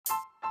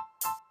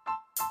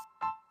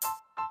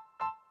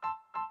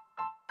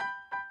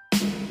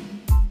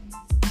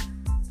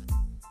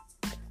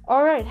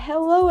Alright,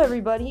 hello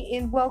everybody,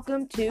 and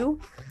welcome to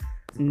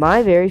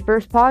my very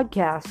first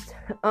podcast.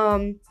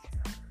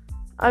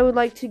 I would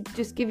like to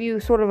just give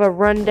you sort of a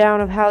rundown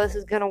of how this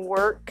is gonna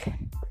work.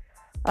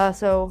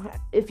 So,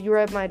 if you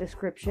read my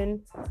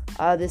description,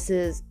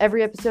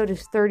 every episode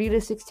is 30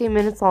 to 16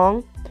 minutes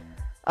long,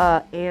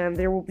 and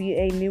there will be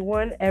a new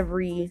one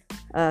every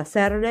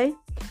Saturday,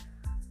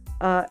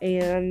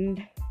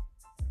 and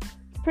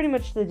it's pretty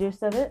much the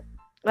gist of it.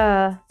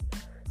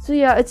 So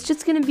yeah, it's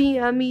just gonna be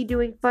me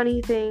doing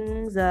funny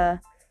things.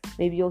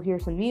 Maybe you'll hear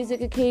some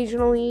music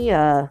occasionally.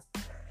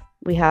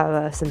 We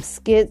have some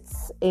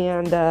skits,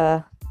 and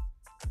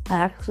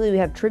actually we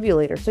have trivia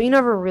later. So you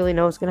never really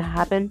know what's gonna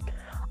happen.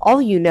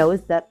 All you know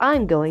is that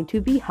I'm going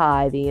to be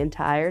high the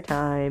entire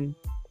time.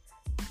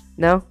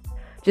 No?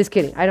 Just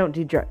kidding. I don't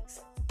do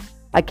drugs.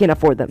 I can't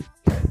afford them.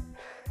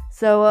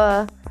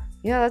 So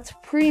yeah, that's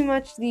pretty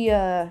much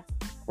the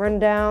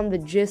rundown, the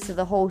gist of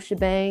the whole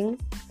shebang.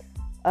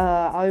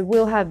 I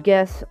will have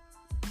guests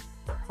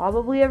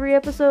probably every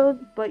episode,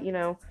 but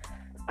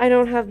I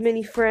don't have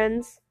many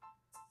friends.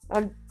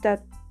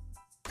 That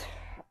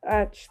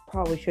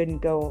probably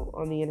shouldn't go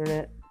on the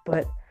internet,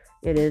 but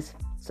it is.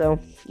 So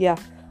yeah,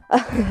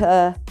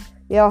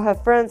 yeah, I'll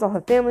have friends, I'll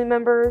have family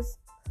members,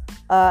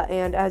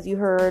 and as you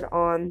heard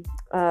on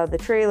the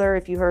trailer,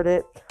 if you heard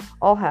it,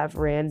 I'll have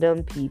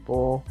random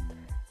people.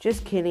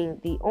 Just kidding.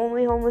 The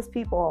only homeless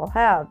people I'll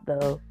have,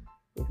 though,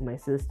 is my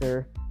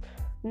sister.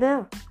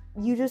 Now,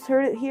 you just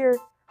heard it here.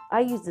 I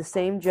used the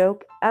same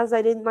joke as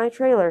I did in my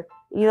trailer.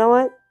 You know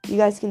what? You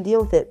guys can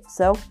deal with it.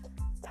 So,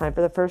 time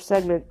for the first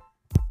segment.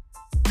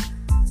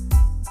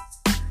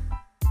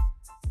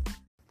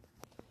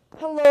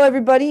 Hello,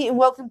 everybody, and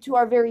welcome to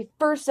our very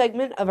first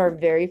segment of our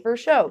very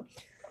first show.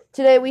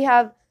 Today, we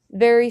have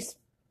very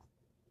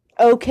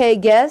okay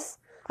guests.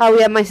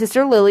 We have my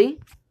sister, Lily.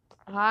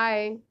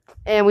 Hi.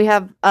 And we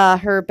have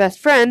her best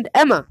friend,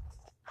 Emma.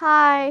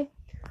 Hi.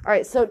 All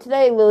right, so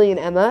today, Lily and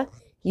Emma,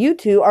 you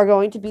two are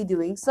going to be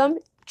doing some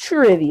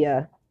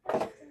trivia.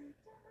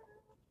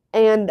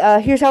 And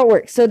here's how it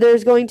works. So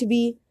there's going to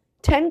be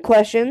 10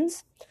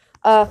 questions,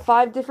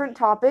 5 different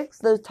topics.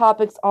 Those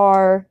topics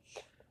are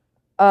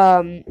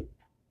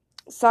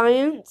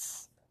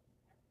science,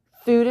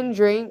 food and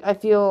drink. I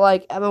feel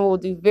like Emma will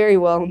do very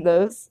well in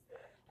those.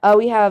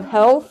 We have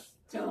health.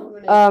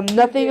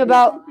 Nothing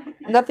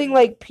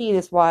like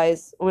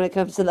penis-wise when it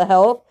comes to the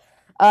health.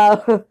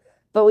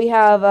 But we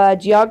have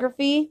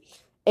geography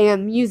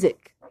and music.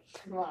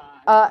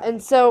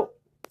 And so,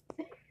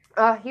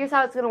 here's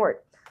how it's going to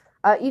work.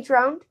 Each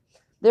round,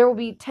 there will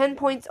be 10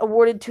 points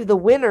awarded to the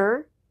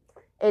winner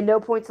and no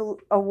points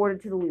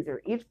awarded to the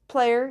loser. Each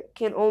player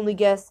can only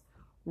guess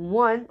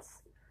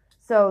once,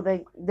 so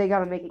they got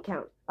to make it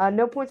count.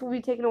 No points will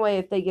be taken away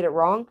if they get it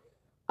wrong,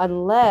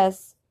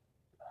 unless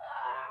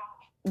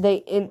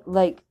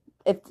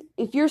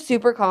if you're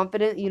super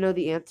confident you know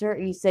the answer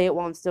and you say it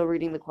while I'm still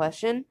reading the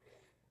question,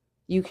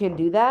 you can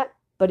do that.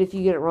 But if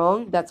you get it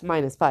wrong, that's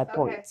minus 5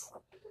 points.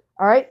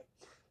 All right.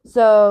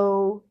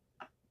 So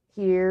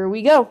here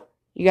we go.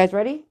 You guys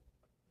ready?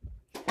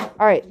 All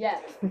right.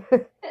 Yes.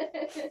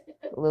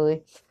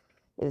 Lily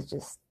is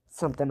just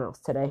something else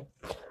today.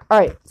 All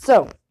right.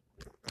 So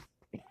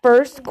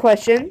first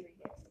question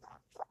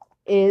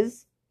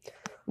is,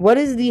 what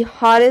is the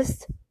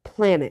hottest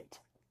planet?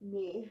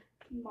 Me.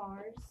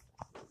 Mars.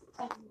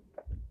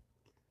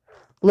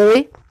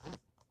 Lily?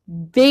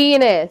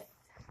 Venus.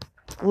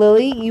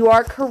 Lily, you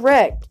are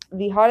correct.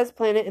 The hottest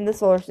planet in the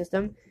solar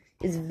system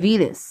is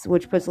Venus,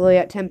 which puts Lily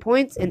at 10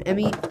 points and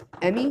Emma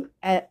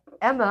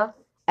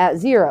at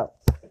 0.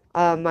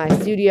 My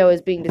studio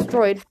is being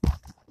destroyed.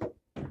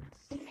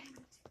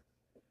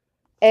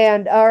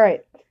 And,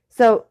 alright.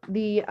 So,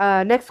 the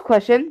next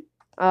question,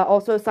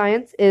 also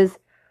science, is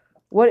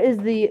what is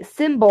the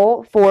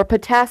symbol for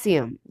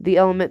potassium? The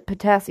element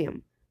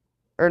potassium.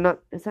 Or not,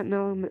 is that an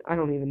element? I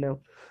don't even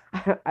know.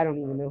 I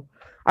don't even know.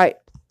 Alright,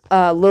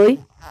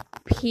 Lily?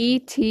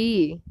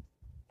 PT.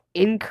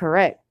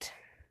 Incorrect.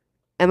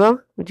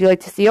 Emma, would you like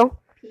to steal?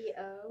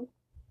 PO.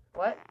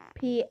 What?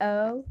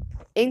 PO.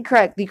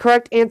 Incorrect. The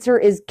correct answer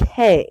is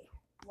K.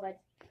 What?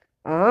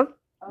 Uh-huh.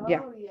 Oh,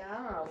 Yeah.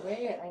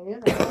 Wait, I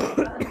knew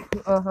that.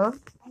 Uh-huh.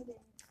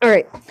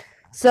 Alright,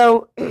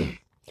 so,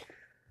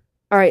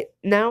 alright,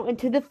 now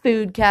into the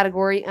food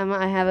category. Emma,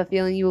 I have a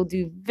feeling you will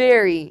do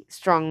very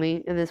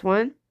strongly in this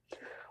one.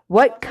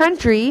 What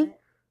country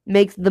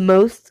makes the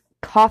most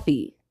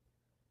coffee?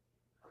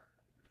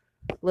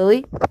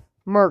 Lily?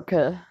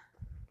 America.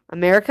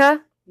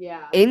 America?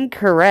 Yeah.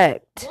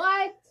 Incorrect.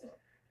 What?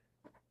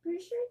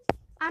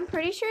 I'm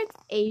pretty sure it's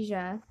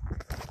Asia.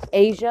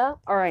 Asia?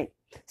 Alright.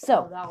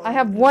 So, I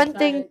have one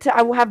thing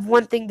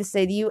to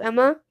say to you,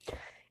 Emma.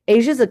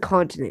 Asia's a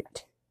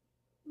continent.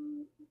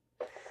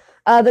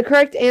 The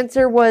correct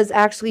answer was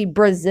actually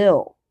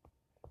Brazil.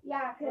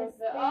 Yeah, because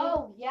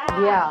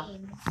Yeah.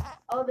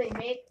 Oh, they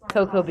make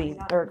Cocoa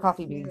beans or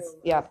coffee beans.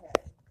 Yeah.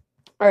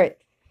 Alright.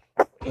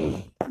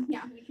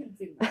 Yeah, we can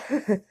do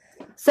that.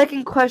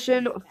 Second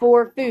question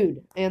for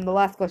food, and the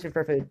last question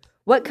for food.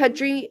 What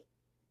country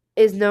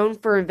is known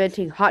for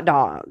inventing hot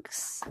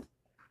dogs?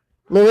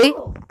 Lily?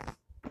 Oh,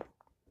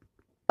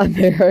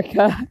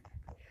 America.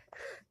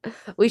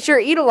 We sure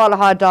eat a lot of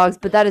hot dogs,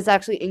 but that is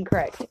actually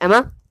incorrect.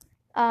 Emma?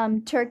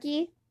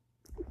 Turkey.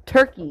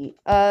 Turkey.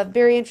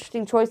 Very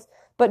interesting choice.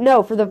 But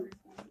no, for the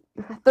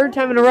third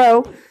time in a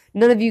row,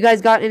 none of you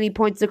guys got any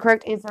points. The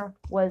correct answer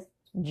was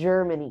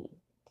Germany.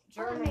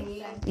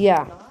 Germany.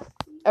 Yeah.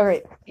 All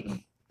right.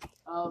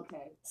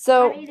 Okay.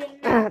 So,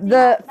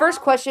 the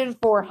first question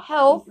for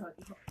health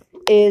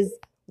is,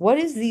 what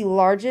is the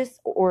largest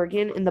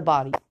organ in the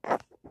body?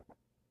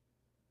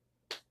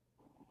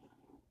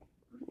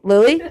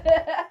 Lily?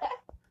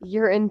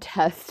 Your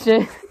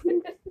intestine.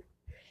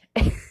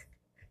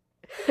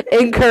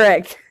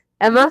 Incorrect.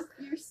 Emma?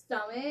 Your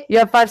stomach. You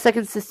have 5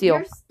 seconds to steal.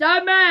 Your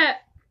stomach.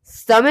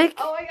 Stomach?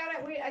 Oh, I got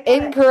it. Wait, I got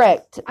it.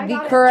 Incorrect. I The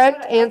got it. correct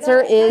I got it. answer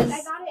I is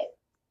got it.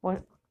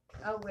 what?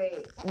 Oh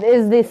wait.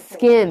 Is the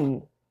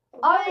skin.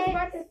 I was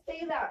about to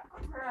say that.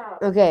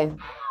 Crap. Okay.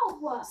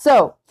 Ow.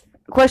 So,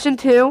 question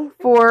 2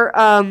 for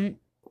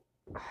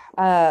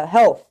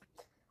health.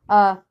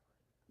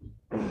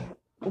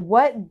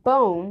 What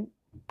bone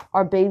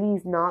are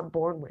babies not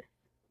born with?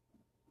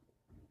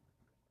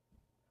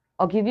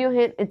 I'll give you a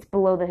hint. It's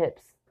below the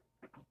hips.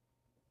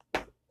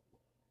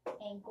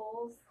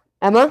 Ankles.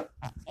 Emma?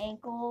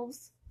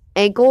 Ankles.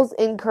 Ankles?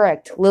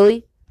 Incorrect.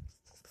 Lily?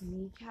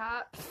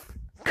 Kneecap.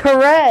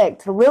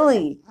 Correct.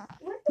 Lily,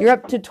 you're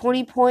up to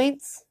 20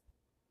 points.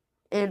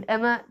 And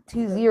Emma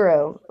to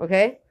 0.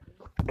 Okay?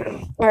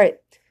 All right.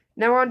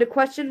 Now we're on to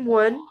question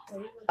 1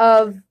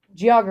 of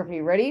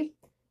geography. Ready?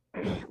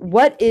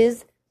 What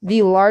is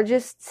the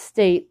largest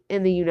state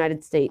in the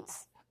United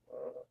States?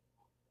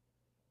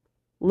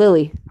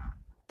 Lily.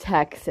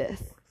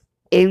 Texas.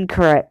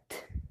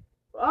 Incorrect.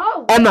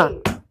 Oh. Emma.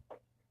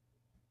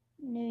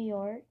 New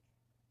York.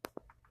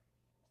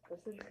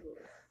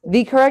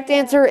 The correct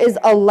answer is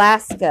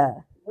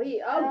Alaska.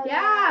 Wait. Oh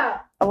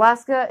yeah.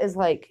 Alaska is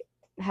like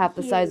half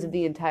the size of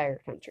the entire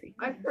country.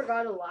 I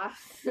forgot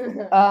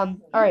Alaska. All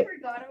right. You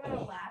forgot about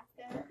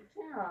Alaska.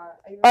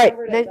 All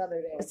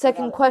right.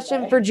 Second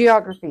question for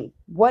geography.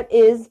 What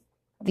is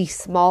the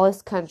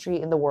smallest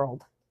country in the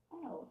world?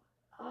 Oh.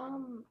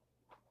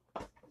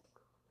 I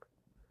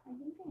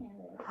think I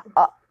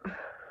know this.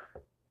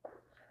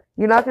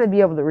 You're not going to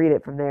be able to read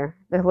it from there.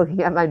 They're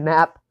looking at my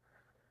map.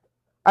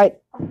 All right.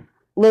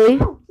 Lily?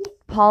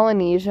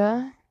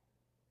 Polynesia.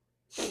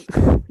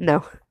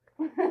 No.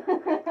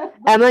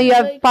 Emma, you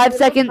have 5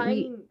 seconds.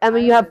 Emma,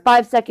 you have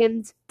 5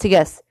 seconds to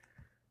guess.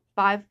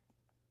 5,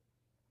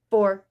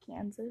 4.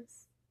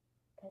 Kansas.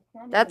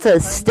 That's a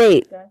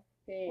state.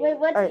 Wait,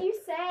 what Alright. did you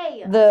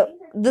say?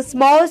 The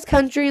smallest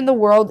country in the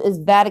world is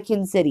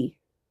Vatican City.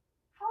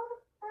 How the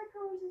frick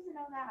are we supposed to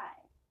know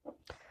that?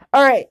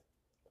 All right.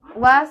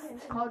 Last.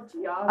 It's called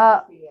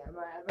geography. Am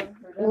I ever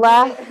heard of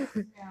Last.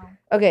 it?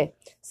 Okay.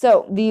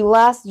 So the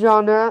last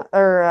genre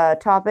or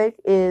topic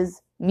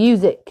is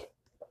music.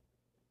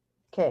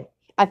 Okay.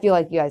 I feel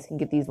like you guys can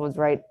get these ones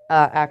right.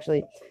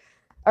 Actually.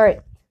 All right.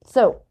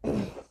 So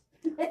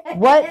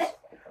what?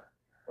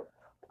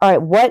 All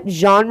right. What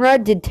genre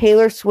did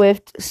Taylor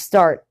Swift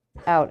start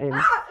out in?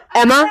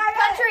 Emma.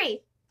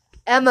 Country.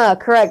 Emma.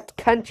 Correct.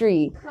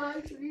 Country.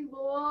 Country boy.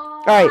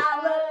 All right.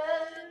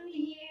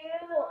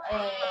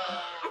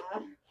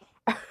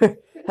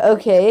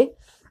 Okay.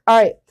 All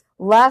right.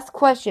 Last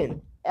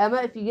question.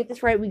 Emma, if you get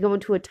this right, we go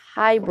into a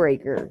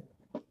tiebreaker.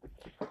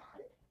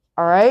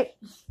 All right.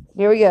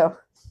 Here we go.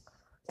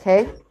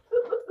 Okay.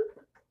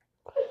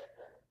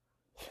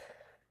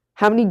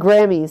 How many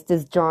Grammys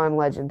does John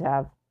Legend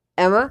have?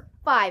 Emma?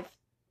 5.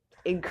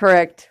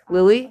 Incorrect.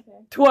 Lily?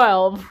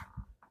 12.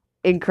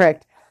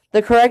 Incorrect.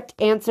 The correct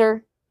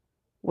answer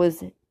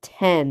was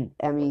 10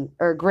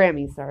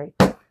 Grammys, sorry.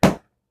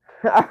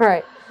 All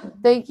right.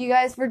 Thank you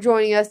guys for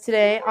joining us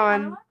today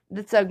on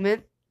the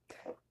segment.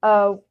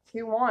 Who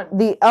won?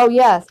 The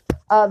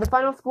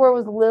final score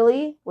was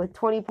Lily with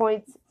 20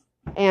 points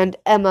and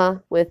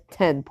Emma with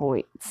 10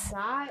 points.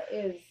 That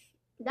is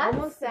That's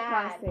almost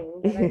sad.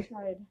 depressing, but I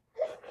tried.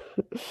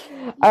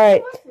 All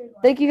right.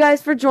 Thank you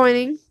guys for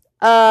joining.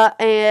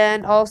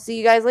 And I'll see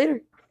you guys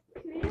later.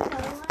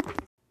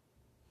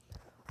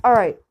 All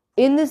right.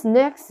 In this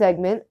next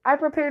segment, I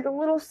prepared a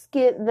little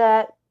skit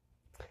that,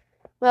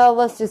 well,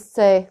 let's just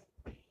say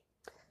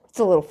it's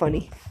a little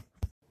funny.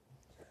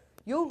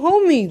 Yo,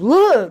 homie,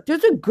 look,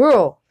 there's a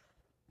girl.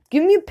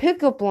 Give me a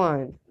pickup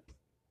line.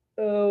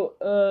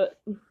 Oh,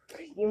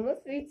 you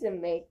must be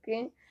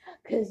Jamaican,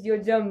 because you're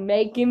just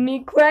making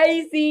me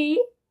crazy.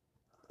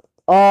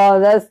 Oh,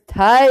 that's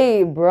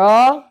tight,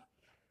 bro.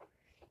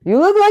 You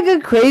look like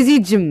a crazy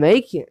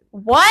Jamaican.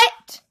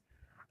 What?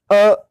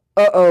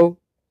 Uh-oh.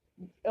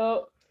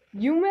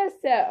 You must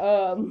have,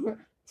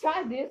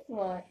 try this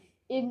one.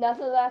 If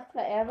nothing lasts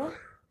forever,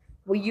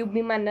 will you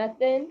be my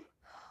nothing?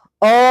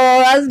 Oh,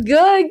 that's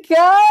good,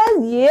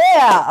 cuz.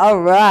 Yeah, all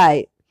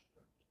right.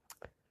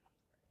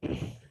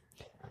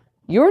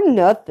 You're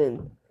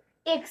nothing.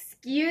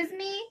 Excuse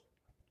me?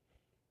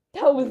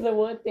 That was the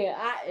one thing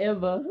I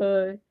ever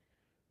heard.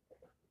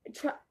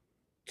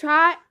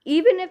 Try,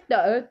 even if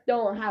the Earth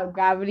don't have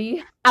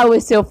gravity, I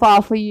would still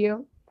fall for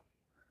you.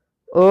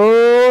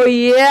 Oh,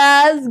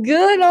 yeah, that's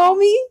good,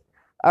 homie.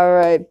 All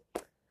right.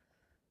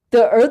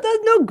 The Earth has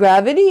no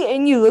gravity,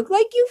 and you look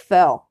like you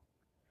fell.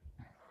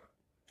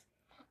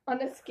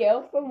 On a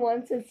scale from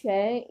 1 to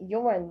 10,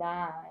 you're a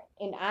 9,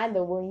 and I'm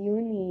the one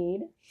you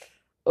need.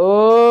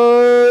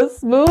 Oh,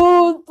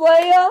 smooth,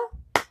 player.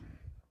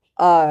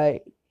 All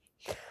right.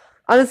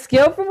 On a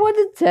scale from 1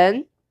 to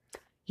 10,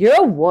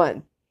 you're a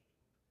 1.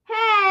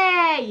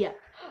 Hey!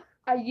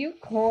 Are you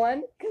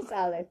corn? Because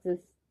I like to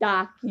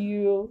stalk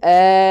you.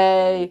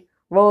 Hey,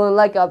 rolling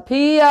like a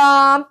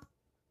peon.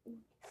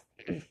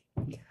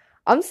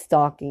 I'm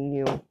stalking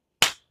you.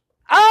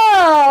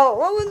 Oh,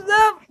 what was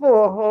that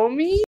for,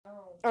 homie?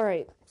 All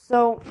right,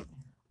 so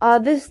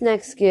this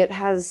next skit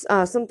has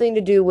something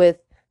to do with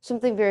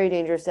something very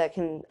dangerous that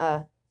can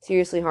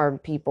seriously harm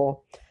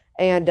people,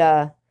 and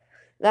that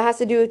has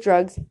to do with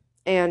drugs.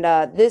 And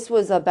this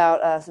was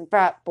about some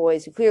frat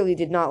boys who clearly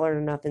did not learn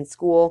enough in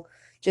school.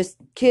 Just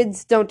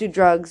kids, don't do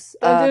drugs.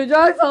 Don't do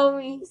drugs,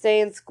 homie. Stay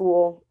in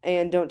school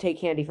and don't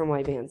take candy from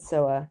white bands.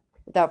 So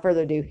without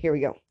further ado, here we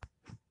go.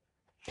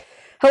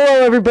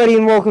 Hello, everybody,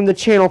 and welcome to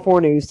Channel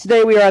 4 News.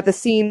 Today we are at the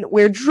scene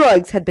where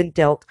drugs had been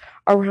dealt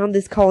around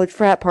this college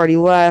frat party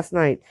last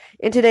night.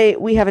 And today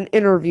we have an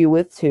interview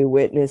with 2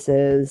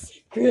 witnesses.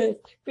 Chris,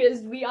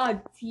 we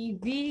on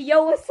TV.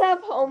 Yo, what's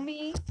up,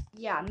 homie?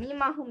 Yeah, me and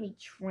my homie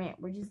Trent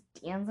were just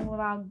dancing with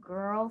our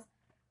girls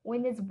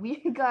when this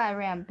weird guy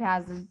ran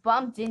past us,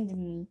 bumped into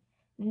me.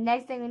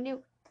 Next thing I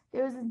knew,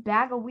 there was this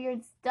bag of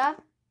weird stuff.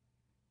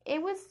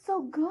 It was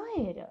so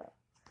good.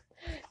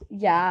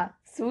 Yeah,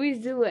 so we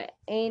do what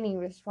any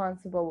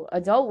responsible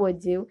adult would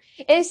do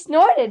and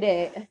snorted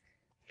it.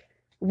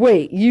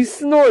 Wait, you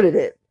snorted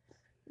it?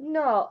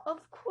 No,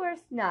 of course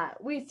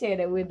not. We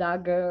shared it with our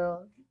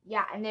girls.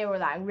 Yeah, and they were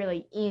like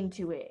really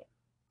into it.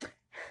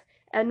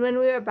 And when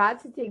we were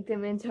about to take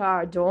them into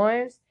our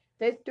dorms,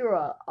 they threw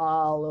it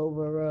all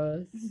over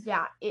us.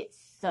 Yeah, it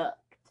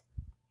sucked.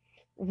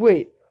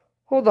 Wait,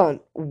 hold on.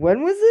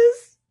 When was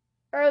this?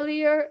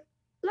 Earlier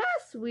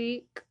last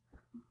week.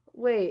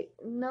 Wait,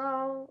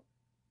 no.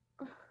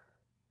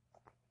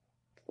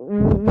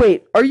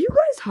 Wait, are you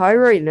guys high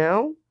right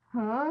now?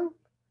 Huh?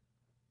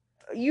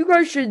 You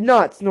guys should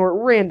not snort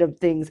random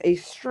things a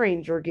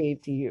stranger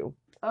gave to you.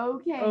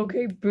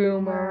 Okay,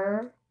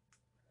 boomer.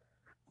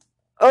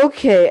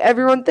 Okay,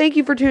 everyone, thank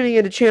you for tuning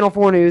into Channel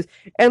 4 News.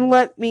 And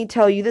let me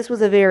tell you, this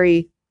was a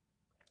very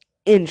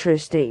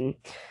interesting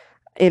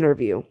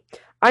interview.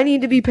 I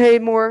need to be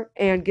paid more,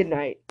 and good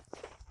night.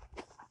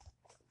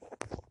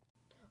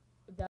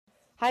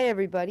 Hi,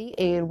 everybody,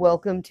 and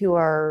welcome to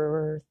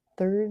our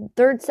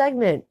third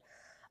segment.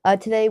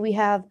 Today we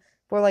have,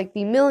 for like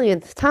the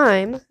millionth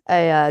time,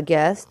 a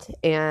guest,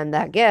 and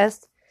that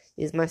guest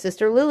is my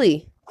sister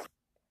Lily.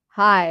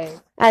 Hi.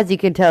 As you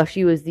can tell,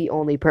 she was the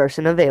only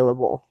person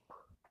available.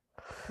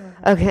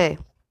 Okay,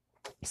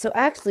 so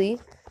actually,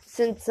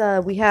 since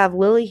we have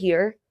Lily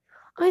here,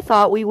 I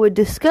thought we would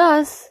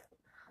discuss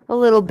a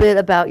little bit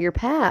about your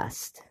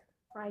past.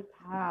 My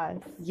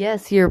past.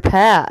 Yes, your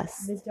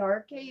past. The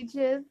dark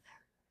ages.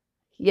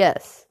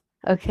 Yes.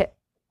 Okay.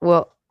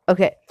 Well,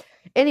 okay.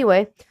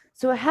 Anyway,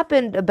 so it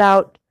happened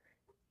about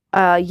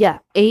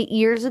 8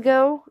 years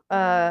ago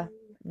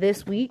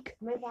this week.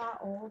 Am I that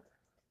old?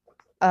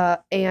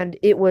 And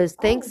it was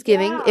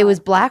Thanksgiving. yeah. It was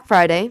Black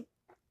Friday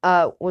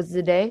was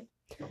the day.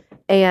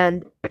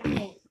 And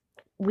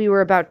we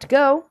were about to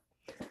go.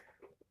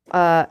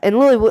 And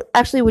Lily,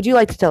 would you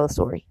like to tell a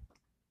story?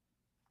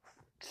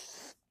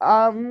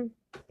 Honestly,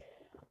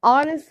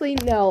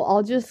 no.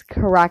 I'll just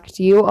correct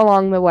you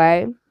along the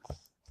way.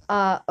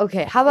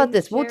 Okay. How about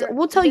this?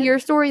 We'll tell your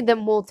story,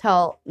 then we'll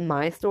tell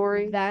my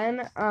story.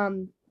 Then,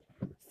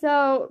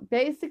 so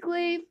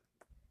basically,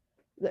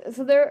 this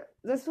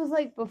was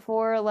like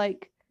before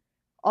like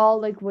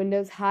all like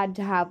windows had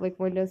to have like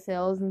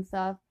windowsills and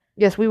stuff.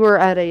 Yes, we were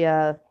at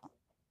a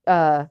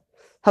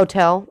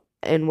hotel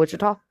in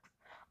Wichita.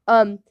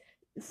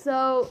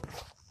 So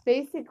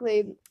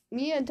basically,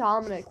 me and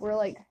Dominic were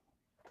like,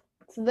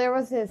 so there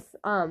was this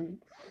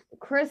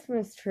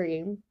Christmas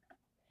tree.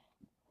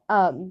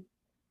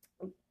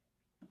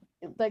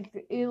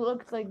 Like it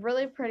looked like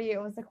really pretty.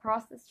 It was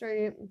across the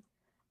street.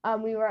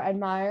 We were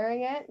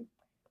admiring it.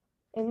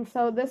 And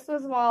so this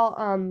was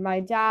while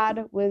my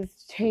dad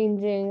was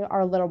changing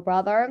our little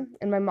brother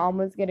and my mom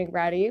was getting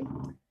ready.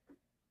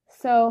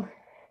 So,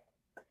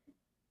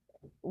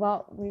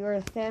 well, we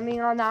were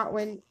standing on that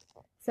one.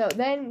 So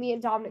then me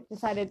and Dominic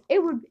decided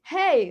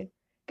hey,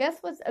 guess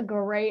what's a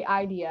great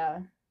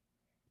idea?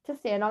 To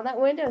stand on that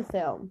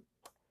windowsill.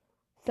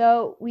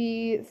 So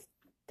we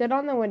stood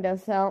on the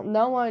windowsill.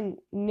 No one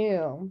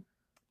knew.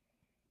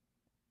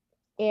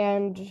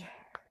 And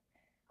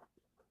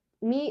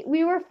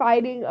we were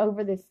fighting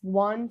over this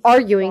one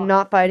Arguing, spot.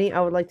 not fighting.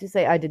 I would like to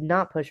say I did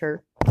not push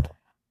her.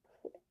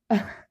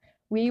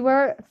 We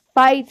were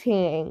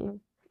fighting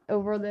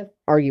over this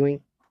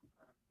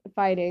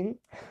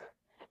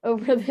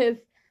over this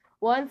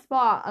one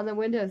spot on the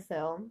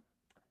windowsill.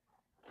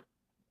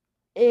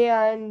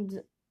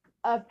 And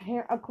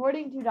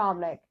according to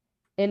Dominic,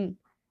 and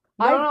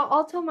No,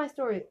 I'll tell my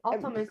story. I'll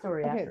I'm- tell my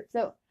story okay, after.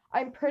 so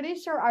I'm pretty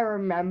sure I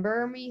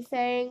remember me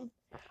saying,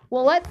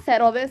 well, let's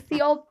settle this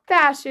the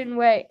old-fashioned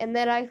way. And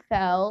then I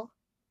fell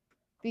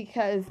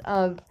because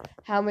of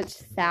how much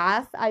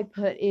sass I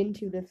put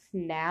into the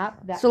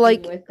snap that came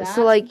with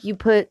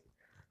that.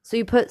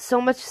 You put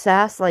so much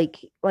sass,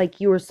 like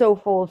you were so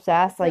full of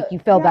sass, like you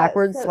fell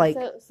backwards,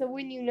 So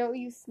when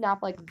you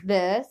snap like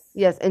this,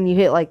 yes, and you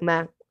hit like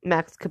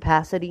max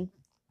capacity.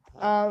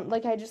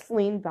 like I just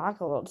leaned back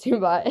a little too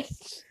much.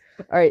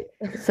 All right,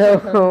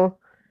 so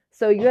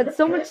so you had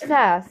so much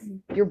sass,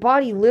 your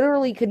body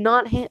literally could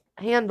not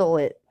handle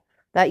it,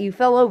 that you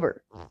fell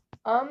over.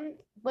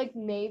 Like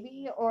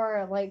maybe,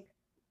 or like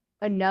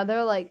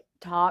another like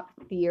top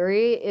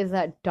theory is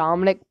that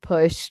Dominic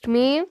pushed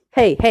me.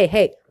 Hey!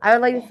 I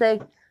would like to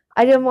say,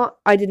 I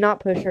did not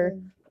push her,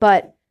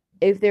 but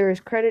if there is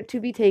credit to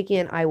be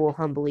taken, I will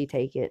humbly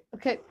take it.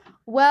 Okay,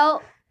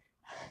 well,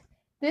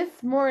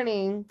 this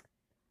morning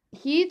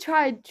he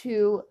tried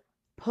to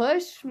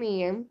push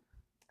me.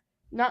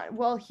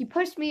 He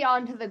pushed me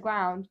onto the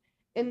ground,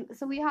 and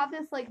so we have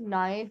this like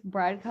knife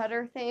bread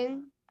cutter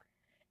thing,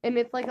 and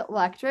it's like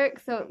electric,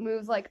 so it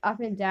moves like up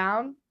and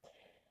down,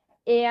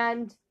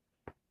 and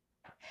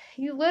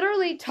he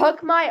literally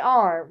took my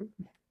arm,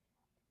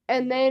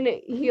 and then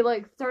he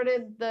like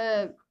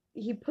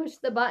he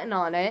pushed the button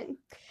on it,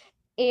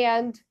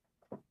 and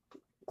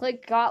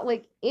like got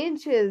like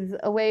inches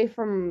away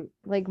from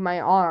like my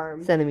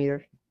arm.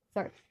 Centimeters.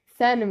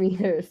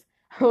 Centimeters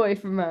away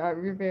from my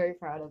arm. You're very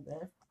proud of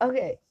this.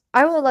 Okay,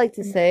 I would like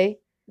to say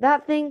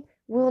that thing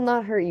will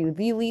not hurt you.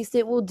 The least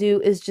it will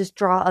do is just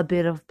draw a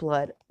bit of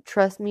blood.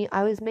 Trust me,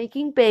 I was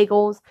making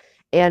bagels,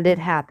 and it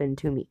happened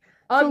to me.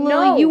 So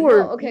Lily, you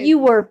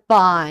were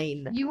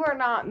fine. You were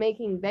not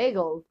making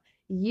bagels.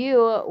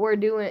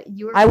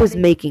 I was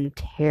making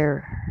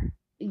terror.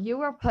 You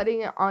were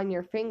putting it on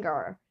your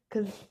finger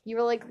because you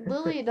were like,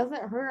 Lily, it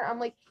doesn't hurt. I'm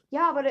like,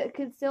 yeah, but it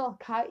could still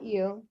cut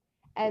you.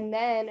 And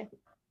then,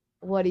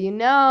 what do you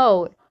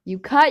know? You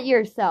cut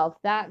yourself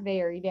that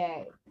very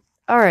day.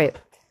 All right,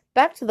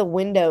 back to the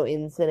window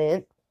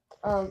incident.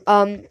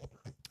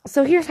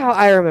 So here's how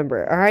I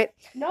remember. All right.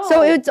 No.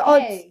 So it's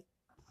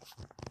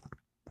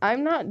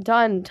I'm not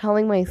done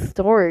telling my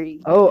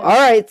story. Oh, all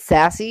right,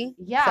 sassy.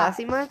 Yeah.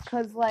 Sassy much?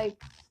 Because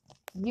like,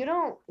 you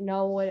don't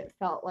know what it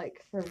felt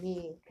like for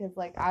me. Because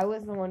like, I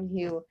was the one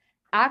who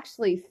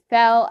actually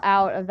fell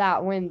out of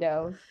that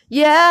window.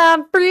 Yeah,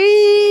 I'm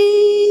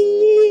free.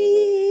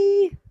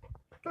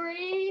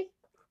 Free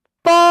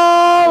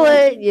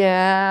Falling,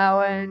 yeah,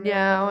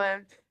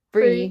 when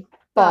free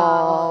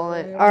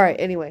falling. All right,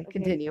 anyway, Okay.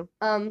 continue.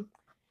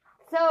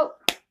 So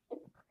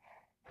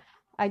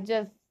I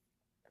just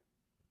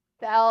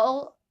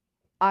fell.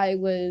 I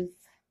was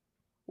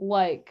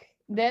like,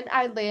 then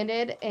I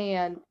landed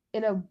and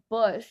in a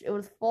bush. It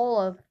was full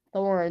of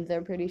thorns,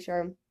 I'm pretty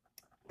sure.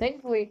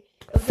 Thankfully,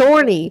 it was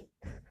Thorny.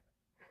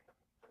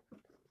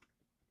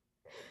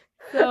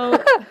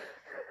 So,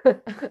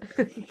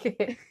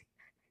 Okay.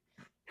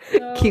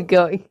 so Keep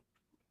going.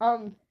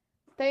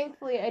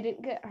 Thankfully I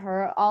didn't get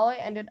hurt. All I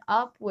ended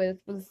up with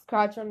was a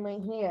scratch on my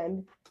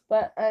hand.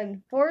 But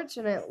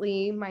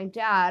unfortunately, my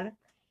dad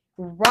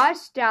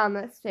rushed down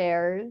the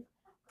stairs.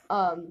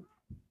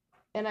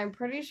 And I'm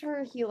pretty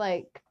sure he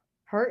like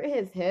hurt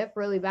his hip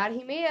really bad.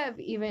 He may have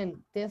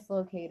even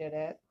dislocated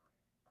it.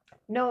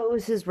 No, it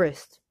was his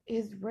wrist.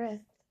 His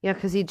wrist. Yeah,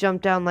 because he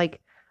jumped down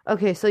like.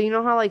 Okay, so you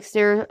know how like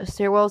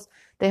stairwells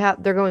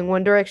they're going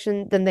one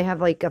direction, then they have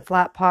like a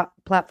flat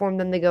platform,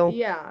 then they go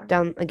Yeah.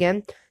 down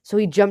again. So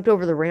he jumped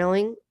over the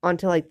railing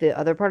onto like the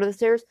other part of the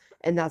stairs,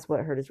 and that's what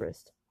hurt his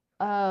wrist.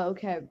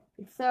 Okay.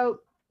 So,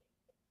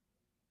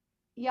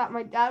 yeah,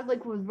 my dad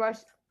like was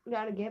rushed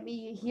down to get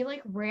me. He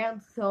like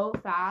ran so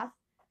fast.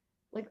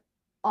 Like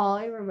all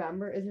I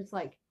remember is just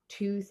like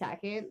 2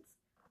 seconds.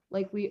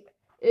 Like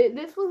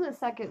this was a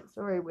second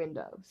story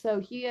window, so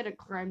he had to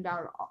climb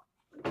down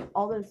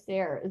all those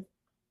stairs.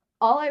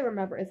 All I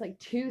remember is like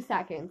 2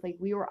 seconds. Like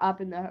we were up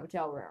in the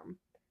hotel room,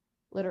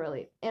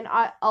 literally, and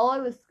all I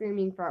was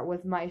screaming for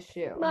was my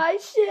shoe. My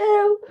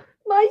shoe!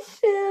 My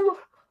shoe!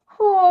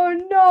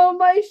 Oh no,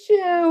 my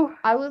shoe!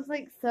 I was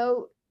like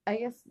so, I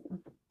guess,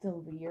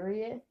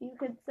 delirious, you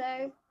could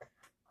say.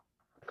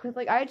 Because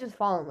like I had just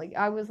fallen. Like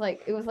I was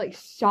like, it was like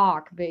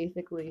shock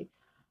basically.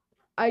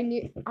 I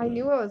knew I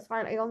was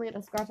fine. I only had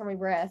a scratch on my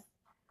wrist.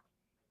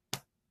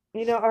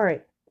 You know, all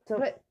right. So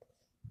But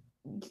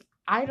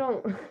I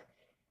don't.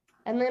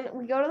 And then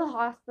we go to the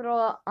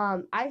hospital.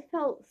 I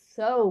felt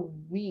so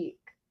weak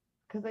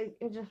because I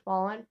had just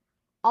fallen.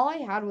 All I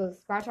had was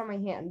a scratch on my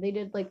hand. They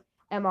did like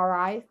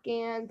MRI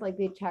scans, like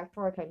they checked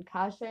for a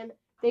concussion.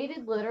 They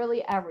did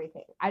literally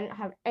everything. I didn't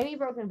have any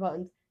broken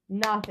bones,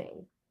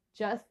 nothing.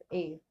 Just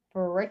a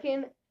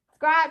freaking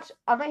scratch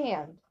on my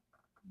hand.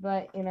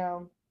 But you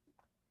know,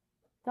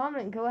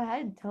 Dominic, go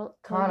ahead. Tell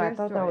God, your I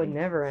thought story. that would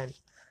never end.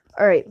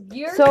 All right.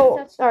 You're So,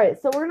 such- all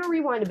right. So we're gonna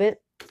rewind a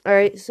bit. All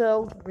right.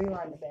 So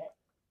Rewind a bit.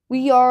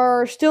 we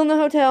are still in the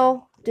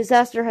hotel.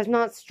 Disaster has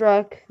not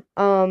struck.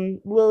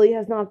 Lily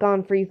has not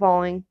gone free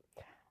falling.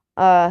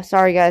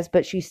 Sorry guys,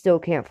 but she still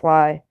can't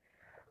fly.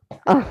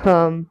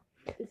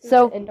 This is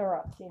So- an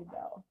interrupting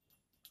though.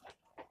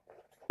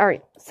 All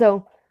right.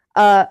 So,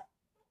 we're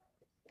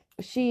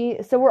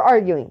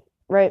arguing,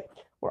 right?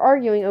 We're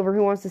arguing over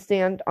who wants to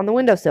stand on the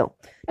windowsill.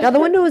 Now the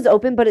window was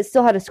open, but it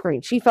still had a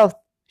screen. She fell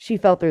through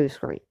the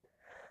screen.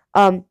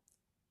 Yeah,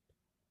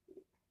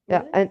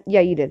 Really? and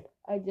yeah, you did.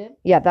 I did.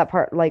 Yeah, that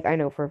part, like, I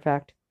know for a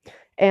fact.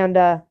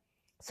 And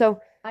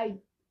so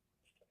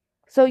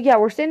yeah,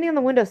 we're standing on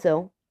the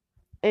windowsill,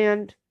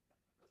 and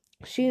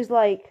she's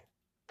like,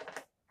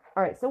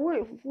 all right, so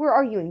we're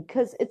arguing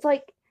because it's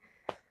like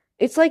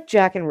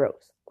Jack and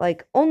Rose.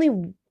 Like only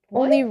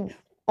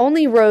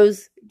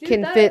Rose Dude,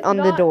 can that fit is on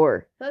the not-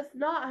 door. That's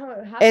not how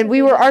it happens. And we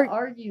They were didn't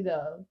argue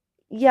though.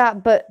 Yeah,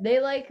 but They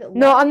like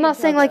no, love I'm not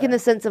each saying like in other. the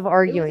sense of It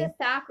arguing. was a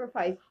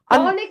sacrifice.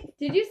 I'm- Dominic,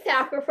 did you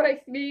sacrifice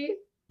me?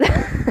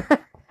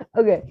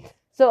 Okay.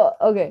 So,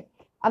 okay.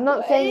 I'm not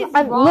What saying is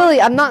wrong Lily,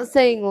 with I'm not you?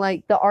 saying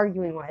like the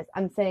arguing wise.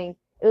 I'm saying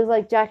it was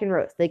like Jack and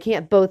Rose. They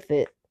can't both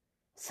fit.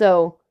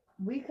 So,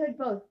 We could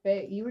both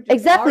fit. You were just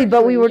Exactly,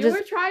 but we arguing. were You just-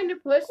 were trying to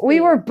push we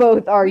me. were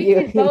both We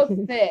arguing. could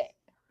both fit.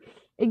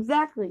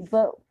 Exactly,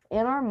 but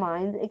in our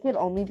minds it could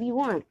only be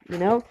one, you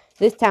know?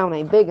 This town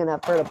ain't big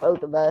enough for the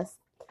both of us.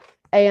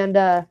 And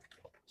I'm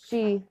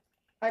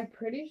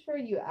pretty sure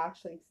you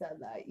actually said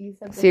that. You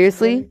said this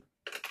Seriously?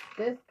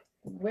 This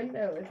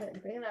window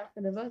isn't big enough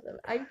for the both of us.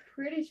 I'm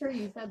pretty sure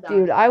you said that.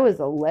 dude, I was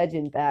a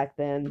legend back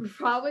then.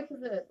 Probably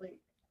because it like.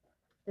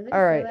 Did they All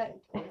say right. that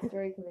in Toy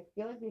Story? Because I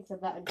feel like they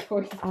said that in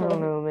Toy Story. I don't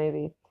know,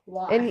 maybe.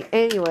 Why?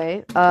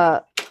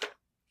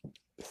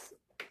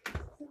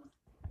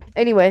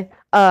 Anyway,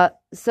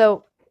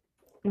 so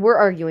we're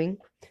arguing.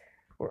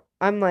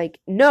 I'm like,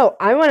 no,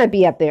 I want to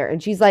be up there.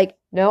 And she's like,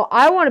 no,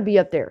 I want to be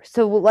up there.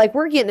 So, like,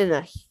 we're getting in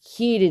a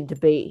heated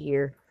debate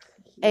here.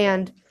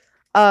 And,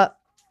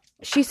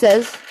 she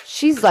says,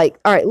 she's like,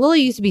 all right,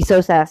 Lily used to be so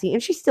sassy,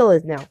 and she still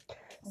is now.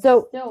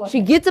 So, Still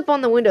she gets up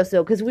on the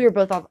windowsill, because we were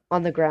both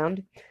on the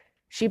ground.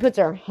 She puts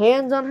her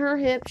hands on her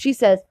hip. She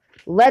says,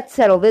 let's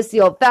settle this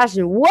the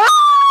old-fashioned way,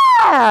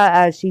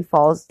 as she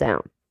falls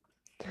down.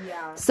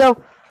 Yeah.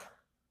 So,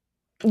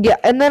 yeah,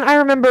 and then I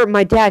remember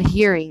my dad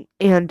hearing,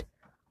 and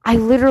I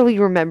literally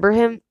remember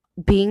him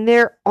being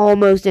there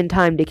almost in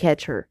time to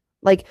catch her.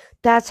 Like,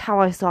 that's how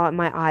I saw it in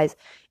my eyes.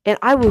 And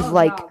I was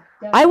like,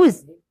 I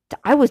was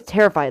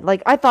terrified.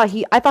 Like, I thought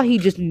he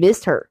just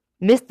missed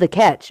the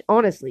catch,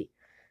 honestly.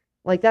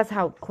 Like, that's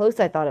how close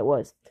I thought it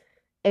was.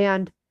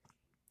 And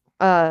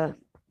so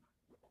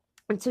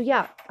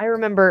yeah, I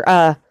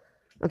remember,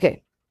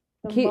 okay,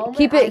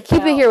 keep it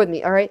here with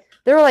me, all right?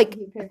 There were like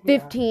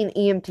 15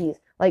 EMTs,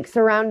 like,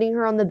 surrounding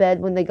her on the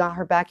bed when they got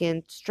her back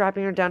in,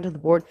 strapping her down to the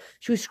board.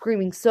 She was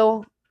screaming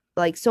so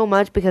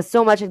much because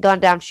so much had gone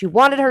down. She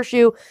wanted her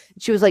shoe.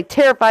 She was, like,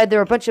 terrified. There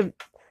were a bunch of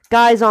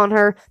guys on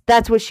her.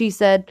 That's what she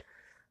said.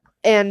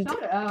 And,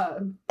 Shut up.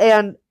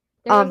 and,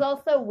 There was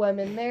also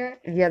women there.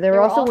 yeah, there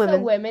were also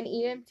women. women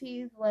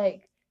EMTs,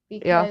 like,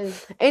 Yeah.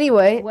 because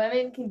Anyway,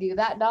 women can do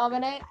that,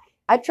 Dominic.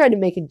 I tried to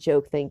make a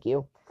joke, thank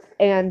you.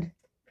 And,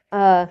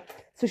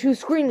 so she was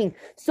screaming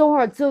so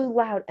hard, so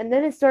loud, and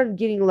then it started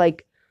getting,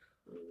 like,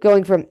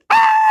 going from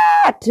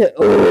ah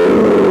to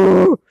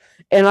ooh.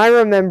 And I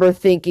remember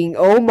thinking,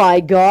 oh my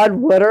god,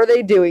 what are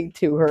they doing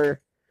to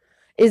her?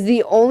 Is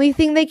the only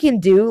thing they can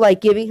do,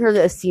 like giving her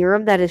a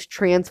serum that is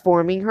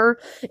transforming her?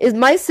 Is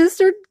my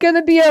sister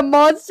gonna be a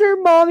monster?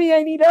 Mommy,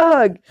 I need a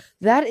hug.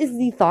 That is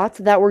the thoughts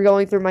that were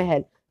going through my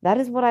head. That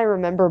is what I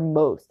remember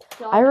most.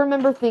 I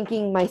remember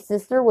thinking my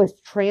sister was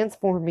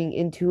transforming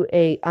into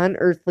a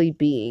unearthly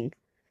being.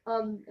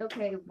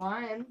 Okay,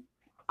 one,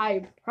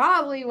 I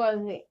probably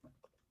wasn't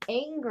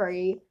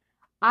angry.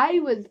 I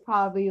was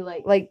probably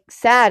like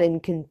Sad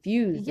and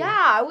confused.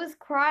 yeah, I was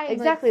crying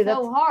Exactly, like,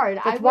 so hard.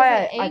 I that's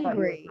why wasn't I thought you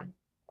were angry. crying.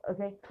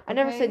 Okay. I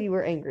never Okay. said you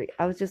were angry.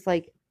 I was just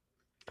like,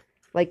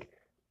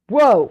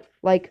 whoa,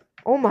 like,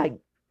 oh my,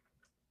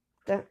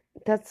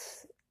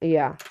 that's,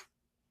 yeah.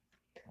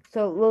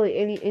 So, Lily,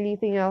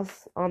 anything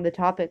else on the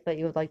topic that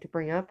you would like to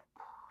bring up?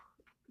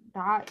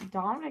 That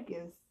Dominic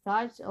is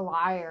such a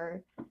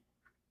liar.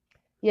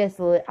 Yes,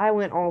 Lily, I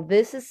went all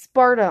this is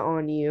Sparta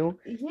on you.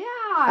 Yeah,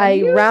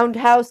 I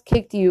roundhouse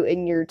kicked you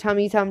in your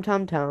tummy tum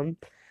tum tum,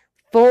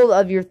 full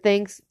of your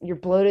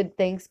bloated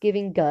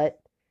Thanksgiving gut,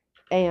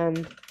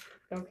 and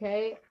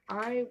okay.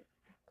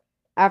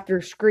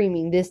 after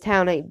screaming, this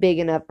town ain't big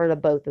enough for the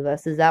both of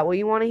us. Is that what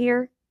you want to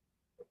hear?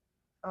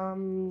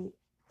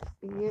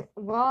 Yeah,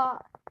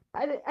 well,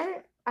 I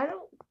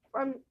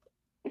don't.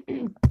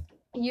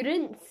 You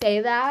didn't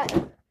say that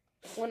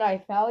when I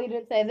fell. You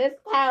didn't say this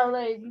town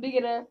ain't big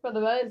enough for the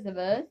both of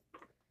us.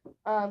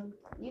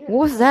 You didn't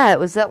What was say that?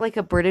 Was that like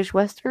a British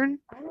Western?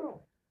 I don't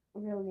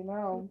really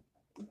know,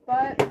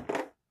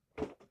 but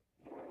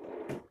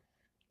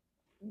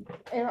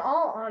in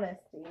all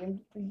honesty,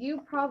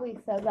 you probably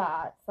said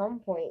that at some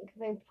point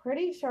because I'm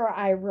pretty sure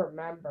I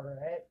remember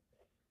it.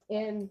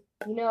 And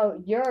you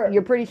know,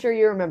 You're pretty sure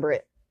you remember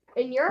it.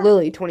 in your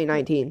Lily,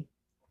 2019.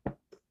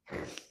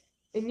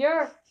 in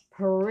your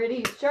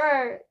pretty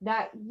sure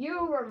that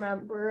you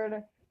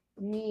remembered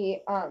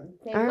me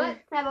saying, All right.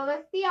 let's settle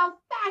this the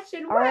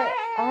old-fashioned All way.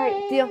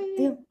 right,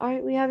 deal. All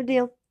right, we have a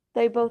deal.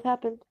 They both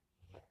happened.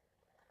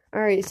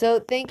 All right, so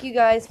thank you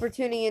guys for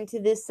tuning into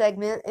this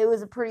segment. It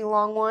was a pretty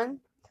long one.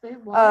 It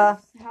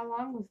was. How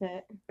long was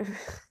it?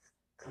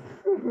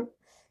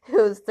 It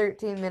was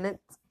 13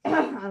 minutes.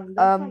 That's not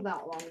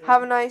that long.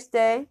 Have a nice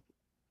day.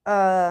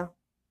 Thank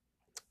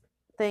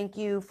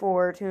you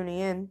for tuning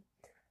in.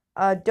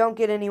 Don't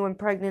get anyone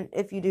pregnant.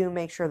 If you do,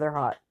 make sure they're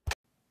hot.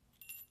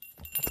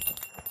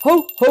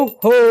 Ho, ho,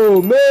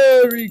 ho!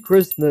 Merry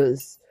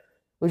Christmas!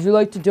 Would you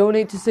like to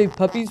donate to save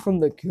puppies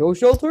from the kill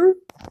shelter?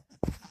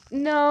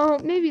 No,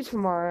 maybe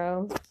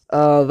tomorrow.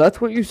 That's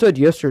what you said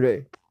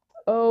yesterday.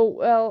 Oh,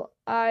 well,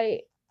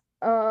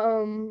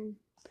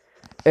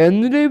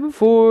 And the day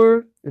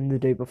before, and the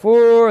day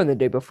before, and the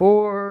day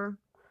before.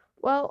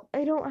 well,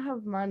 I don't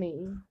have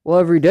money. Well,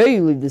 every day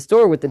you leave the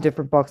store with a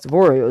different box of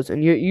Oreos,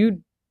 and yet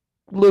you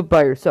live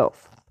by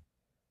yourself.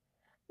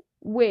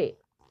 Wait,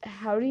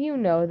 how do you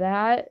know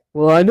that?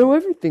 Well, I know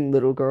everything,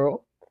 little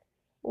girl.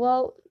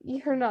 Well,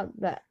 you're not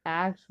the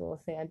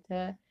actual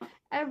Santa.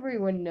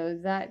 Everyone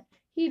knows that.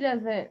 He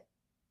doesn't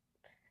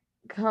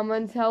come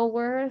until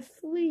we're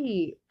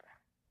asleep.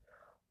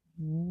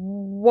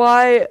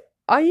 Why,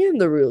 I am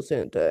the real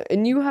Santa,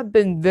 and you have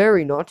been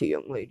very naughty,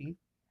 young lady.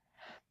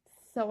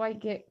 So I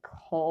get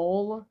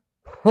coal.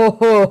 Ho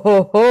ho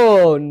ho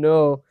ho,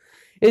 no.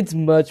 It's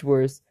much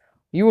worse.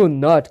 You will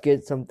not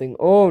get something.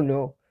 Oh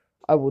no.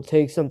 I will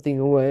take something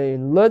away,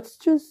 and let's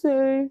just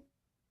say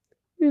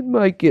it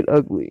might get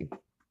ugly.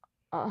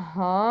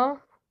 Uh-huh.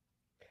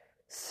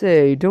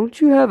 Say, don't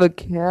you have a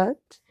cat?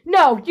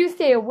 No, you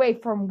stay away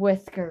from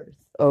Whiskers.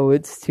 Oh,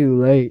 it's too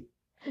late.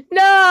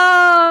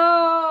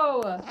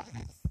 No!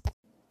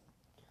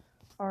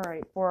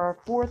 Alright, for our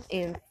fourth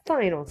and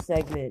final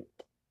segment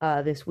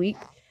this week,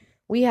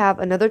 we have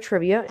another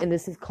trivia, and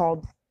this is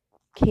called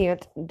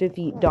Can't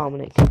Defeat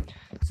Dominic.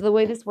 So the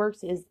way this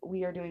works is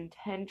we are doing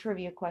 10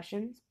 trivia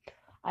questions.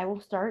 I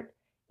will start,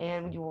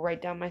 and you will write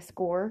down my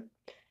score,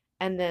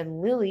 and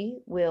then Lily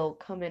will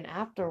come in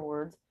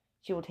afterwards.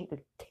 She will take the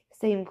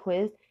same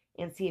quiz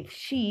and see if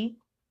she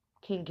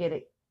can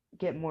get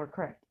more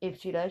correct. If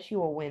she does, she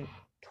will win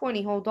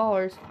 $20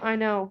 whole. I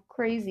know,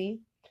 crazy.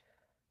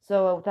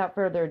 So without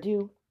further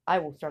ado, I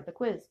will start the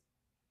quiz.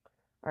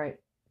 All right.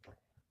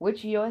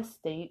 Which U.S.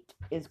 state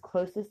is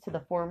closest to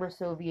the former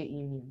Soviet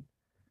Union?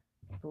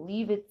 I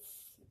believe it's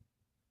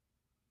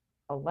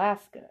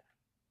Alaska.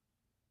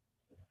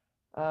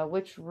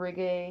 Which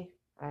reggae,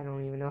 I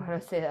don't even know how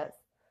to say that,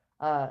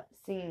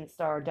 singing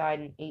star died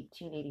in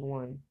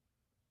 1881?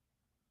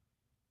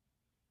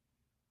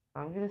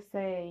 I'm going to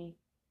say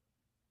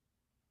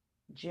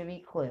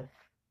Jimmy Cliff.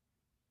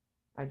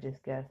 I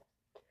just guessed.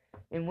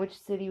 In which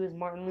city was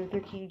Martin Luther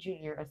King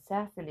Jr.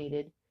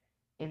 assassinated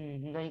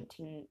in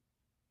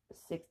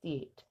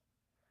 1968?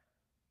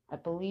 I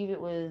believe it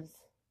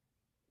was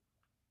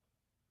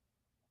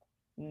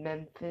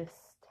Memphis,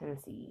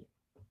 Tennessee.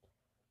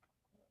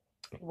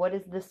 What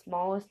is the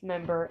smallest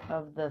member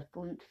of the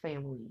flute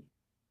family?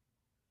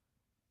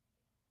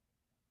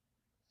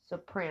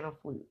 Soprano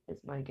flute is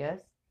my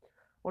guess.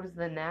 What is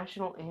the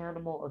national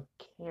animal of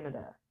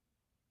Canada?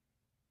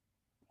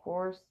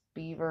 Horse,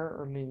 beaver,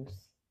 or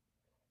moose?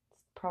 It's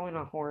probably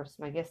not horse.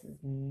 My guess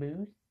is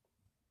moose.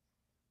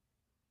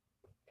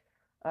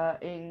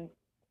 In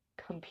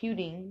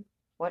computing,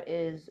 what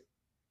is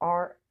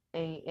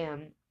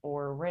RAM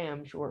or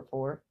RAM short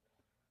for?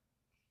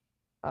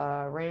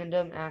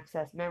 Random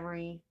access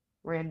memory,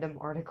 random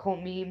article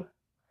meme,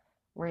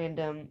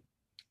 random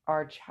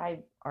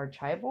archival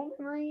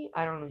memory.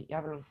 I don't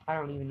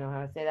even know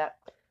how to say that.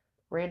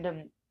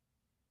 Random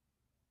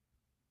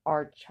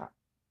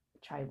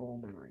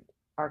archival memory.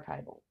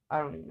 Archival. I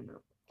don't even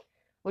know.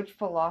 Which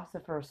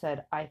philosopher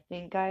said, I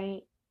think,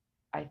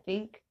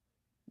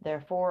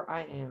 therefore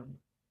I am?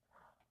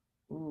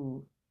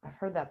 Ooh, I've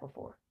heard that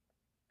before.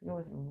 Go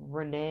with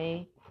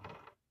Rene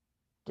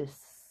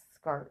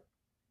Descartes.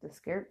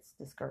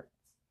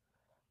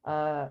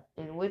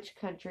 In which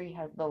country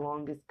has the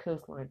longest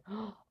coastline?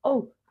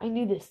 Oh, I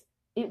knew this.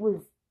 It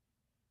was,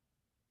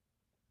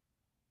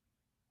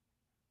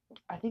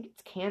 I think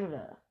it's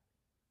Canada.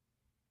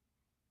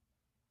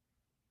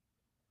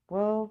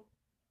 Well,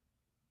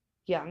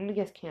 yeah, I'm gonna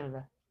guess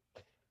Canada.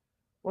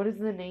 What is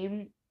the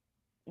name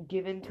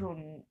given to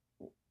a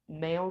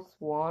male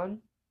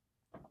swan?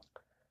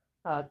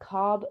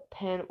 Cob,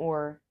 pen,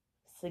 or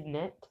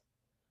signet?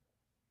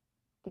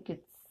 I think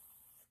it's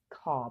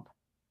Cobb.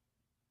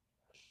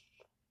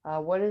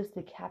 What is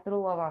the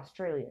capital of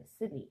Australia?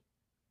 Sydney.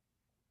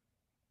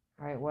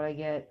 Alright, what I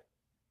get?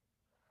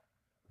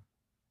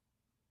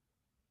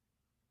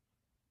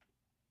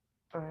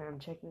 Alright, I'm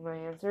checking my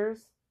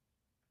answers.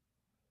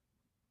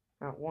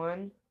 Got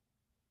 1,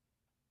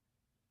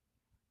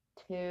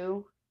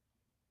 2,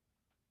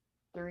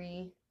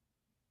 3,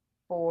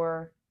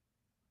 4.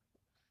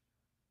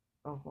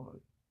 Oh, hold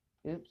on.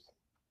 Oops.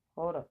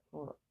 Hold up.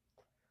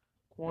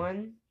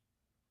 1,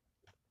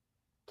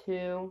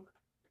 2,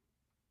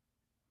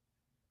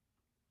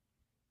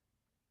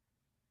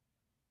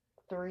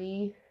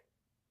 3,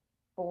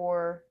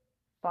 4,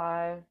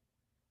 5.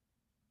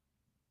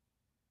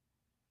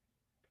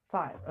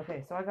 5.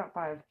 Okay, so I got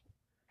 5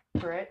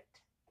 correct.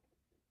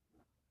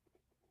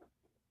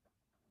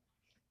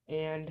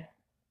 And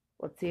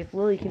let's see if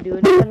Lily can do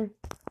it better.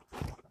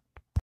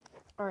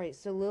 Alright,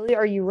 so Lily,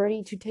 are you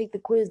ready to take the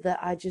quiz that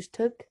I just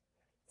took?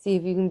 See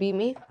if you can beat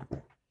me?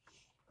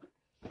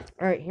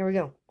 Alright, here we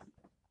go.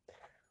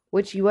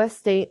 Which U.S.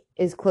 state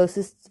is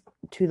closest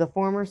to the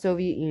former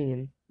Soviet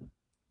Union?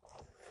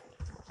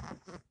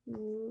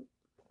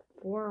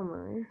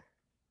 Former.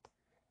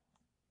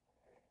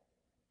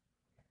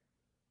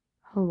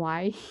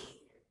 Hawaii.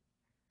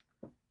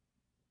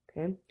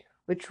 Okay.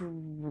 Which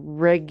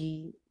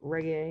reggae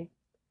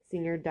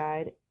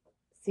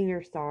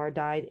singer star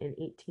died in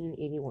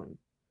 1881?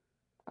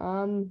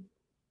 I'm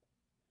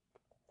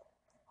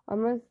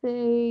gonna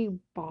say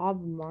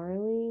Bob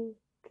Marley,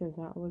 because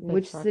that was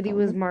Which city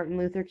was Martin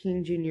Luther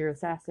King Jr.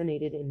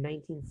 assassinated in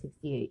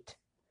 1968?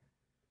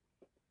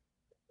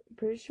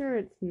 Pretty sure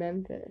it's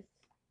Memphis.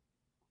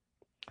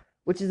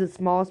 Which is the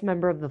smallest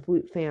member of the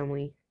flute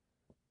family?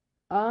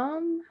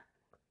 The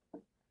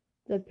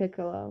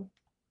piccolo.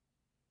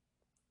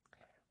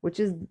 What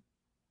is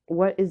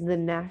the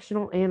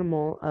national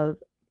animal of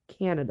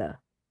Canada?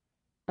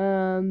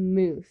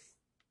 Moose.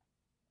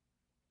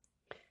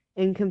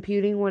 In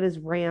computing, what is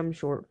RAM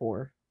short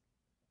for?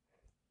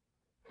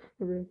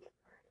 No,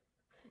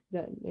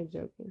 I'm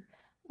joking.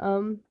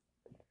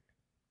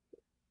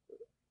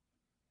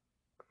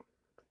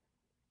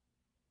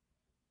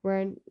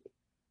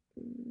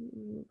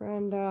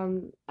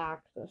 Random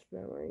access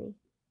memory.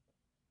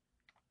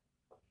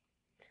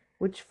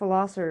 Which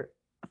philosopher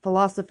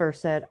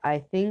said, "I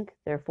think,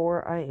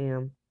 therefore I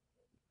am"?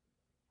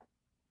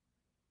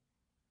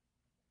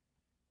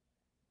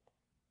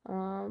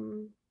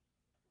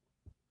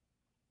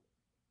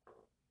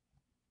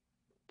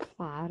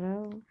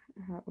 Plato.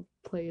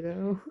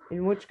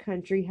 In which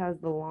country has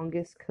the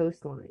longest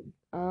coastline?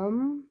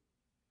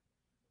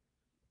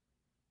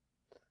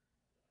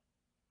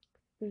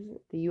 The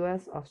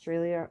U.S.,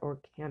 Australia, or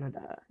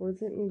Canada? What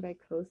does it mean by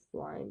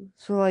coastline?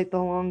 So, like, the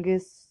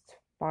longest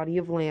body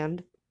of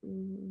land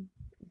Mm.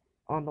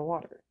 on the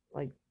water.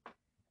 Like,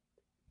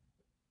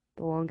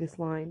 the longest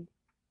line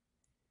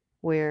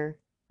where,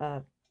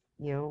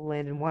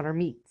 land and water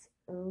meets.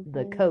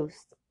 The Okay.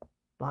 coast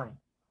line.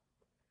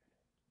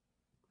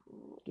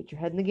 Get your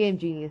head in the game,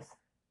 genius.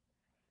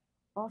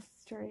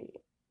 Australia.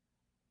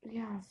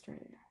 Yeah,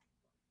 Australia.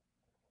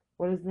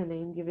 What is the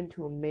name given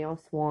to a male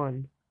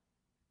swan?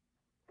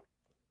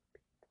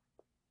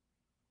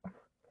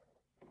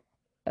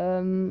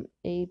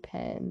 A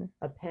pen.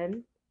 A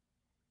pen?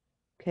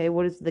 Okay,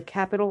 what is the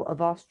capital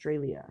of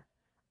Australia?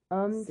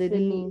 Sydney,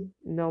 Sydney.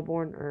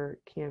 Melbourne, or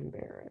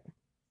Canberra?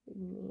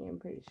 Sydney, I'm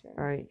pretty sure.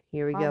 All right,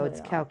 here we go. Probably It's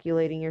not.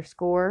 calculating your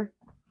score.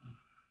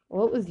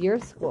 What was your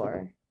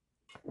score?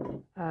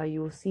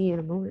 You will see in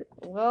a moment.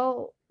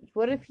 Well,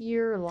 what if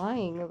you're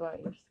lying about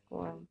your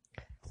score?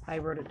 I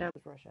wrote it down.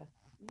 Russia.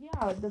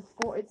 Yeah, the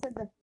score. It said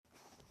the.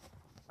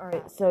 All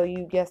right, so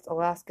you guessed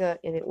Alaska,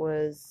 and it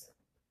was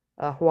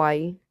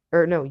Hawaii.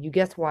 Or no, you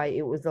guessed Hawaii.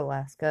 It was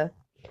Alaska.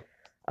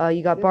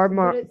 You got But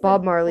it said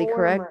Bob Marley former.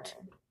 correct.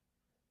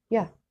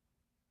 Yeah,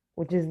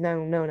 which is now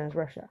known as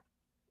Russia.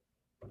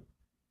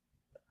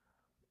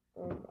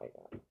 Oh my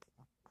god.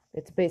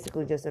 It's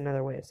basically just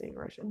another way of saying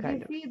Russia,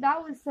 kind of. You see,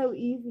 that was so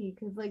easy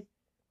because like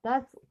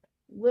that's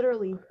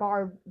literally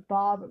Bob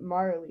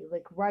Marley,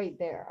 like right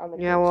there on the.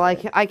 Yeah, well,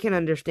 picture. I can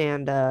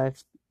understand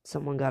if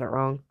someone got it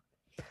wrong.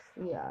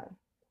 Yeah.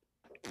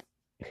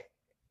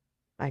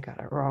 I got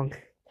it wrong.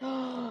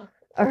 Oh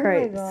All my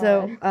right, God.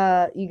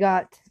 so you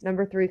got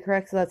number 3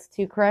 correct, so that's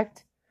 2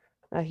 correct.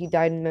 He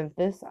died in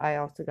Memphis. I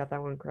also got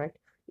that one correct.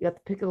 You got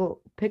the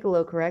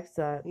piccolo correct,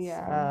 so that's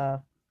Yeah.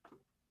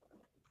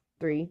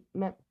 3.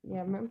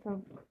 Yeah,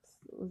 Memphis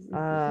was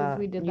because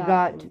we did you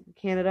that. got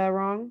Canada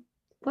wrong.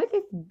 Like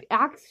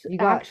it's You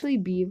got- actually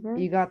beaver.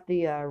 You got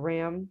the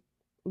RAM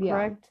Yeah.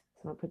 correct,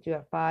 so I'll put you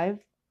at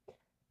 5.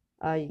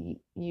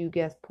 You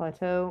guessed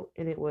plateau,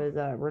 and it was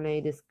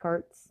Rene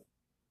Descartes.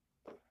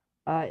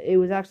 It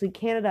was actually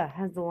Canada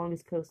has the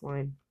longest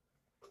coastline,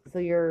 so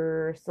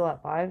you're still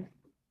at 5.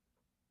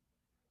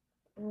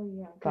 Oh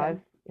yeah. 5.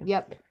 Okay.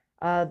 Yep.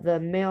 The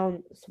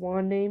male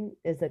swan name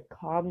is a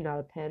cob, not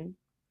a pen.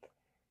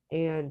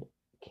 And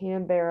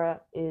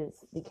Canberra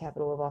is the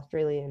capital of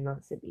Australia and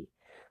not Sydney,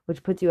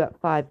 which puts you at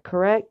 5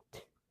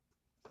 correct.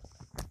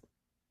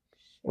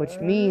 Which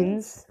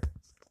means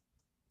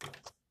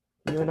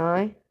you and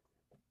I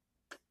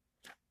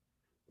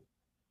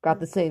got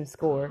the same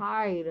score.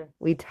 Tied.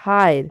 We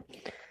tied.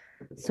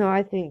 So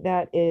I think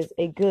that is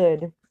a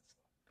good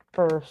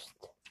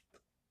first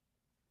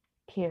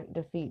Can't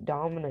Defeat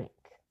Dominic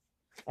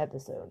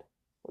episode.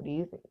 What do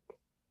you think?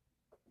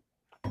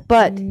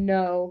 But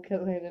no,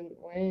 because I didn't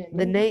win.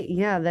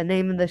 the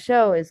name of the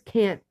show is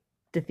Can't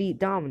Defeat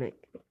Dominic.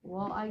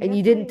 Well, And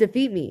you didn't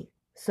defeat me,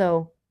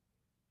 so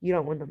you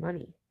don't win the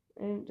money.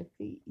 I didn't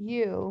defeat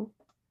you,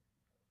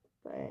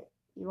 but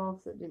you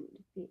also didn't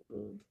defeat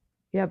me.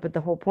 Yeah, but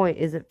the whole point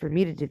isn't for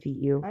me to defeat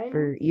you, I know.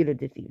 for you to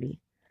defeat me.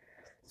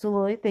 So,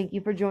 Lily, thank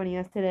you for joining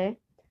us today.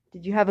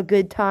 Did you have a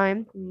good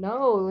time?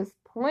 No, it was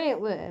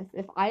pointless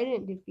if I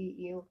didn't defeat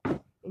you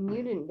and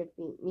you didn't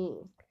defeat me.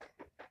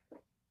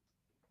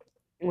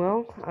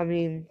 Well, I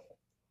mean,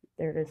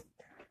 there it is.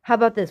 How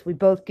about this? We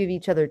both give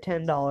each other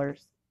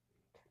 $10.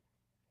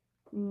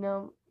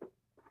 No.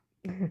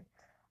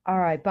 All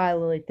right, bye,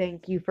 Lily.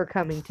 Thank you for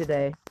coming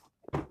today.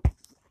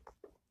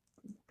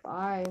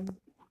 Bye.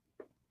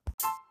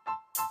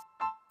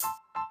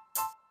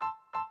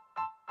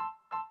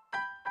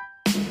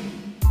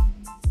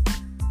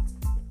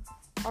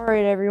 All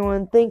right,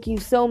 everyone. Thank you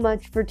so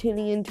much for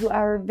tuning into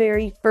our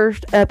very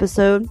first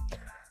episode.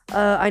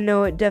 I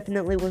know it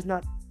definitely was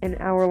not an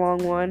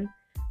hour-long one,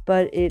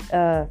 but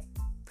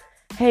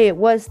hey, it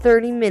was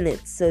 30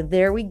 minutes, so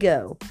there we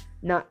go.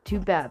 Not too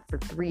bad for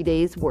 3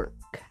 days' work.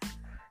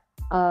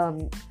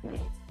 In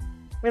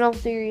all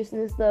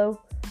seriousness,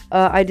 though,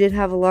 I did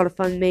have a lot of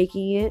fun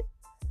making it.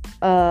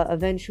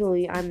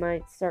 Eventually, I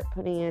might start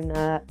putting in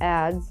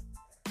ads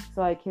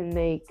so I can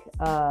make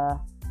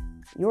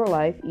your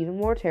life even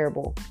more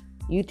terrible.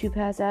 YouTube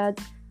has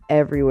ads.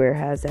 Everywhere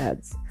has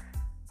ads.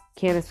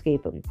 Can't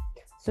escape them.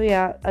 So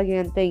yeah,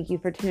 again, thank you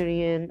for tuning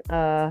in.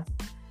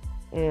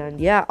 And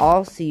yeah,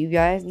 I'll see you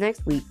guys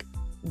next week.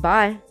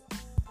 Bye.